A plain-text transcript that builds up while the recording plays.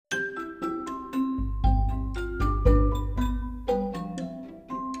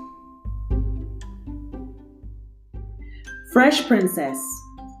Fresh Princess,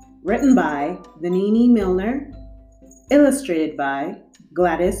 written by Vanini Milner, illustrated by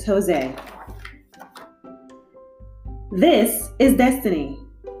Gladys Jose. This is Destiny.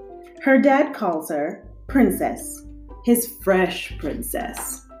 Her dad calls her Princess, his fresh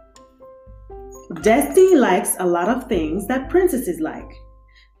princess. Destiny likes a lot of things that princesses like: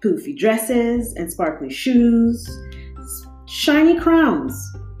 poofy dresses and sparkly shoes, shiny crowns,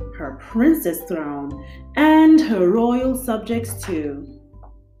 her princess throne, and her royal subjects too.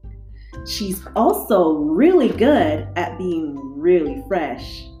 She's also really good at being really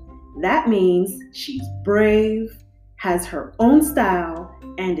fresh. That means she's brave, has her own style,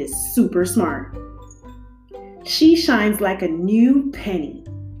 and is super smart. She shines like a new penny.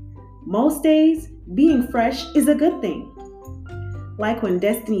 Most days, being fresh is a good thing. Like when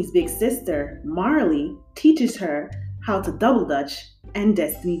Destiny's big sister, Marley, teaches her how to double dutch, and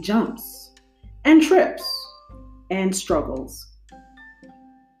Destiny jumps, and trips, and struggles,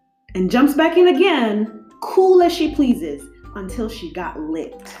 and jumps back in again, cool as she pleases, until she got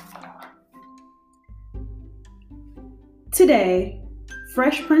licked. Today,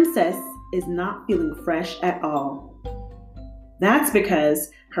 Fresh Princess is not feeling fresh at all. That's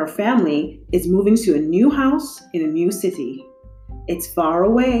because her family is moving to a new house in a new city. It's far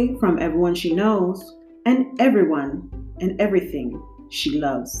away from everyone she knows and everyone and everything she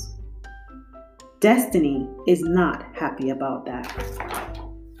loves. Destiny is not happy about that.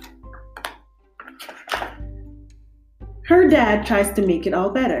 Her dad tries to make it all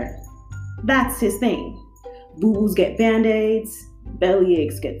better. That's his thing. Boo-boos get band-aids,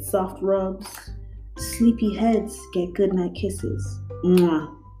 bellyaches get soft rubs, sleepy heads get goodnight kisses.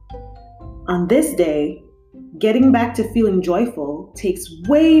 Mwah. On this day, getting back to feeling joyful takes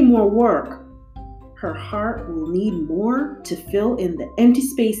way more work. Her heart will need more to fill in the empty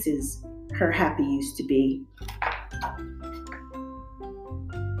spaces her happy used to be.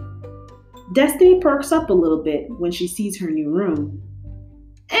 Destiny perks up a little bit when she sees her new room.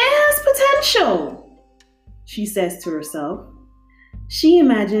 It has potential, she says to herself. She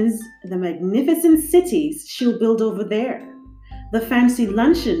imagines the magnificent cities she'll build over there, the fancy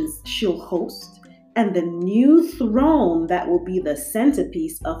luncheons she'll host, and the new throne that will be the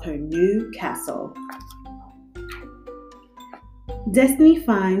centerpiece of her new castle. Destiny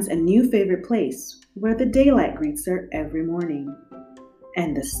finds a new favorite place where the daylight greets her every morning,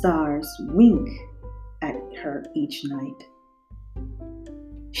 and the stars wink at her each night.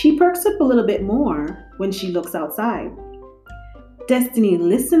 She perks up a little bit more when she looks outside. Destiny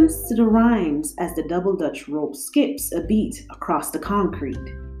listens to the rhymes as the double dutch rope skips a beat across the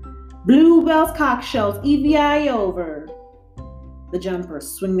concrete. Bluebells, cockshells, EVI over. The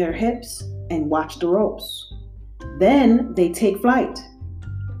jumpers swing their hips and watch the ropes. Then they take flight.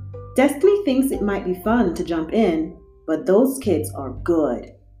 Destiny thinks it might be fun to jump in, but those kids are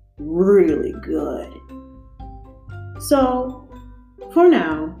good, really good. So, for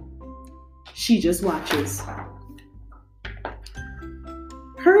now, she just watches.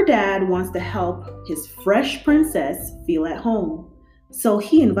 Her dad wants to help his fresh princess feel at home, so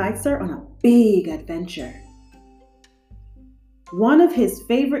he invites her on a big adventure. One of his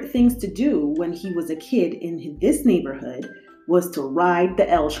favorite things to do when he was a kid in this neighborhood was to ride the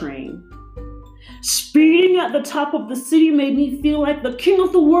L train. Speeding at the top of the city made me feel like the king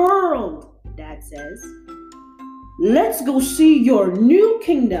of the world, Dad says. Let's go see your new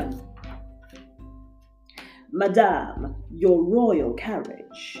kingdom. Madame, your royal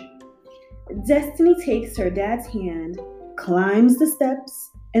carriage. Destiny takes her dad's hand, climbs the steps,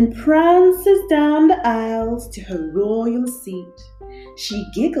 and prances down the aisles to her royal seat. She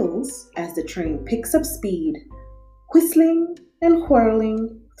giggles as the train picks up speed, whistling and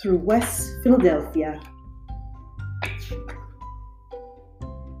whirling through West Philadelphia.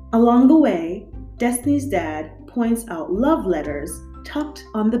 Along the way, Destiny's dad points out love letters tucked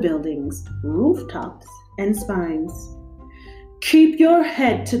on the buildings, rooftops, and spines. Keep your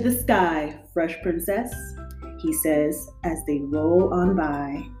head to the sky, fresh princess, he says as they roll on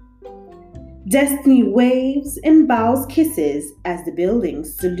by. Destiny waves and bows kisses as the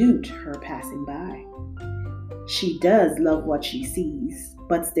buildings salute her passing by. She does love what she sees,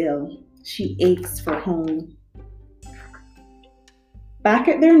 but still, she aches for home. Back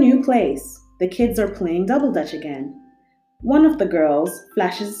at their new place, the kids are playing double dutch again. One of the girls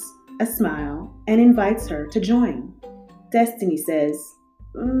flashes a smile and invites her to join. Destiny says,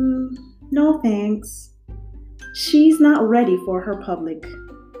 no thanks. She's not ready for her public.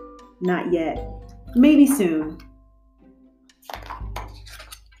 Not yet. Maybe soon.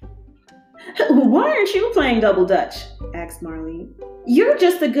 Why aren't you playing double dutch? Asked Marley. You're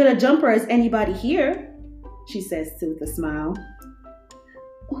just as good a jumper as anybody here. she says with a smile.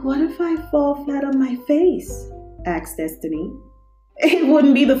 What if I fall flat on my face? Asks Destiny. It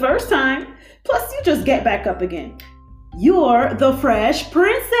wouldn't be the first time. Plus, you just get back up again. You're the Fresh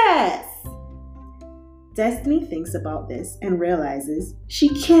Princess. Destiny thinks about this and realizes she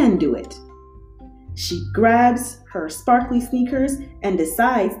can do it. She grabs her sparkly sneakers and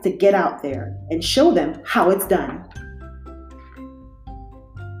decides to get out there and show them how it's done.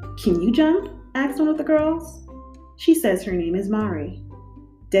 Can you jump? Asks one of the girls. She says her name is Mari.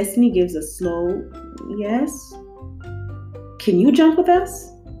 Destiny gives a slow yes. Can you jump with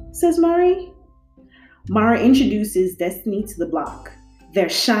us? Says Mari. Mari introduces Destiny to the block. They're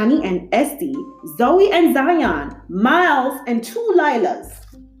Shani and Esty, Zoe and Zion, Miles and 2 Lilas.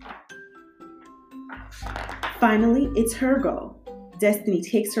 Finally, it's her go. Destiny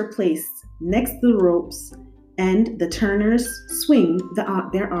takes her place next to the ropes and the turners swing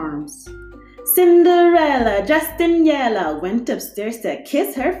their arms. Cinderella, dressed in yellow, went upstairs to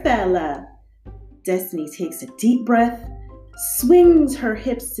kiss her fella. Destiny takes a deep breath, swings her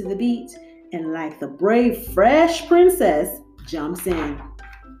hips to the beat, and like the brave, fresh princess, jumps in.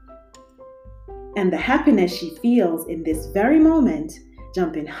 And the happiness she feels in this very moment,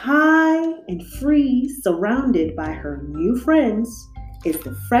 jumping high and free, surrounded by her new friends, is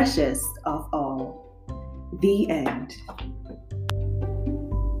the freshest of all. The end.